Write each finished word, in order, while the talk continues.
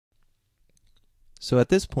So at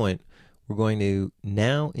this point, we're going to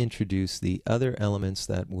now introduce the other elements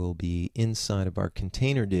that will be inside of our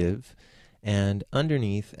container div and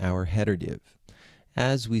underneath our header div.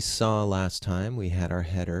 As we saw last time, we had our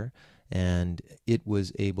header, and it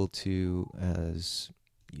was able to, as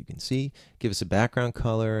you can see, give us a background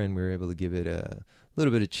color, and we were able to give it a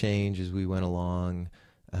little bit of change as we went along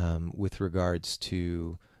with regards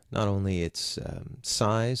to not only its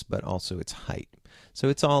size but also its height. So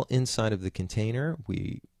it's all inside of the container.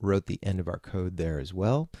 We wrote the end of our code there as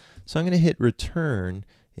well. So I'm going to hit return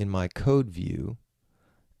in my code view,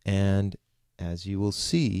 and as you will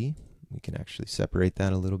see, we can actually separate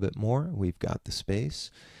that a little bit more. We've got the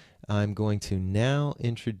space. I'm going to now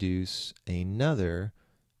introduce another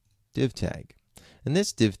div tag. And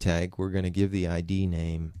this div tag, we're going to give the ID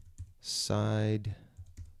name Sidebar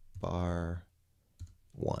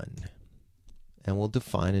 1. And we'll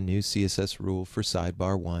define a new CSS rule for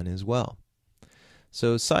Sidebar 1 as well.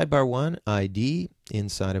 So Sidebar 1 ID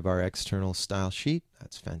inside of our external style sheet.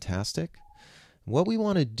 That's fantastic. What we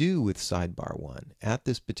want to do with Sidebar 1 at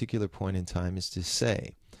this particular point in time is to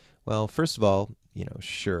say, well, first of all,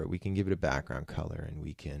 sure, we can give it a background color, and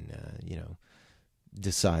we can,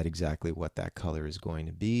 decide exactly what that color is going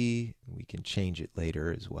to be. We can change it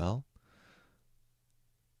later as well.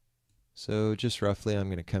 So just roughly, I'm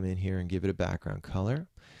going to come in here and give it a background color.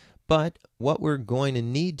 But what we're going to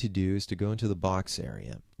need to do is to go into the box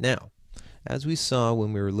area. Now, as we saw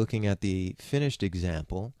when we were looking at the finished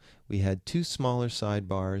example, we had two smaller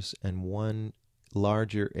sidebars and one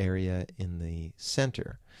larger area in the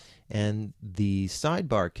center. And the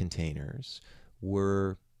sidebar containers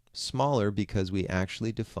were smaller because we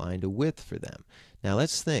actually defined a width for them. Now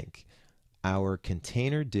let's think. Our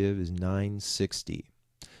container div is 960.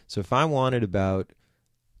 So if I wanted about,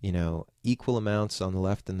 equal amounts on the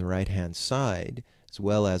left and the right hand side, as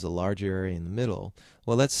well as a larger area in the middle,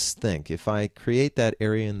 well, let's think. If I create that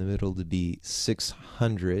area in the middle to be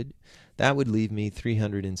 600, that would leave me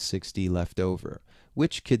 360 left over,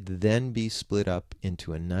 which could then be split up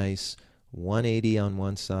into a nice 180 on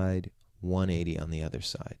one side, 180 on the other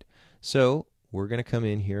side. So we're going to come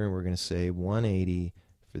in here and we're going to say 180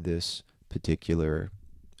 for this particular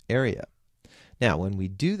area. Now, when we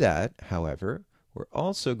do that, however, we're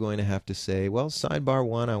also going to have to say, well, sidebar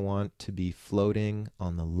 1 I want to be floating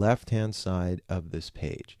on the left-hand side of this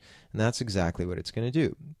page. And that's exactly what it's going to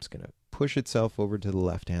do. It's going to push itself over to the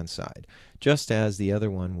left-hand side, just as the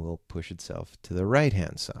other one will push itself to the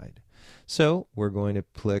right-hand side. So we're going to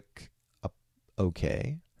click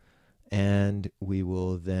OK, and we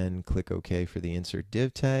will then click OK for the insert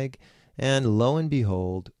div tag, and lo and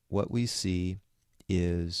behold, what we see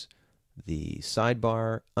is the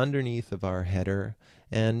sidebar underneath of our header,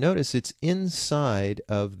 and notice it's inside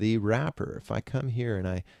of the wrapper. If I come here and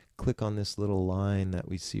I click on this little line that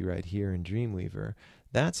we see right here in Dreamweaver,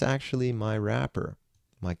 that's actually my wrapper,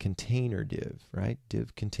 my container div, right?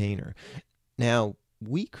 Div container. Now,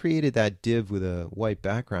 we created that div with a white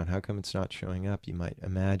background. How come it's not showing up? You might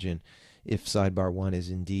imagine if sidebar 1 is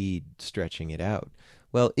indeed stretching it out.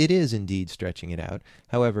 Well, it is indeed stretching it out.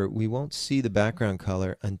 However, we won't see the background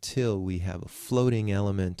color until we have a floating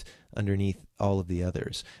element underneath all of the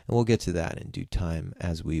others. And we'll get to that in due time,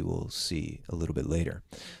 as we will see a little bit later.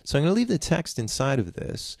 So I'm going to leave the text inside of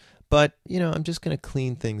this, but I'm just going to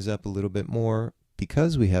clean things up a little bit more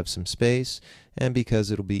because we have some space and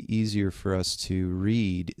because it'll be easier for us to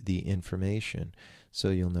read the information. So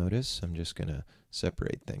you'll notice I'm just going to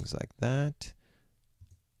separate things like that.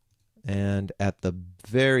 And at the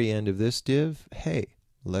very end of this div, hey,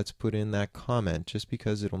 let's put in that comment just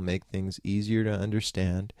because it'll make things easier to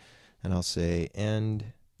understand. And I'll say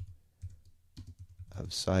end of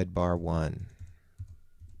sidebar 1.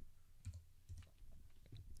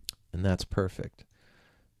 And that's perfect.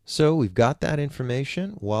 So we've got that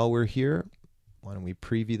information. While we're here, why don't we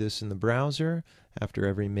preview this in the browser after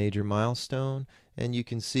every major milestone, and you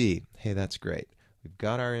can see, hey, that's great. We've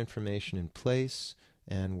got our information in place,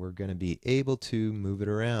 and we're going to be able to move it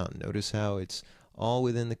around. Notice how it's all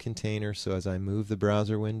within the container, so as I move the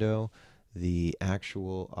browser window, the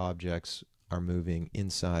actual objects are moving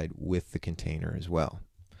inside with the container as well.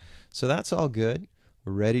 So that's all good.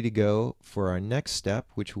 We're ready to go for our next step,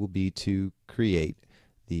 which will be to create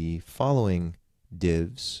the following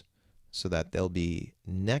divs so that they'll be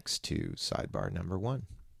next to sidebar number 1.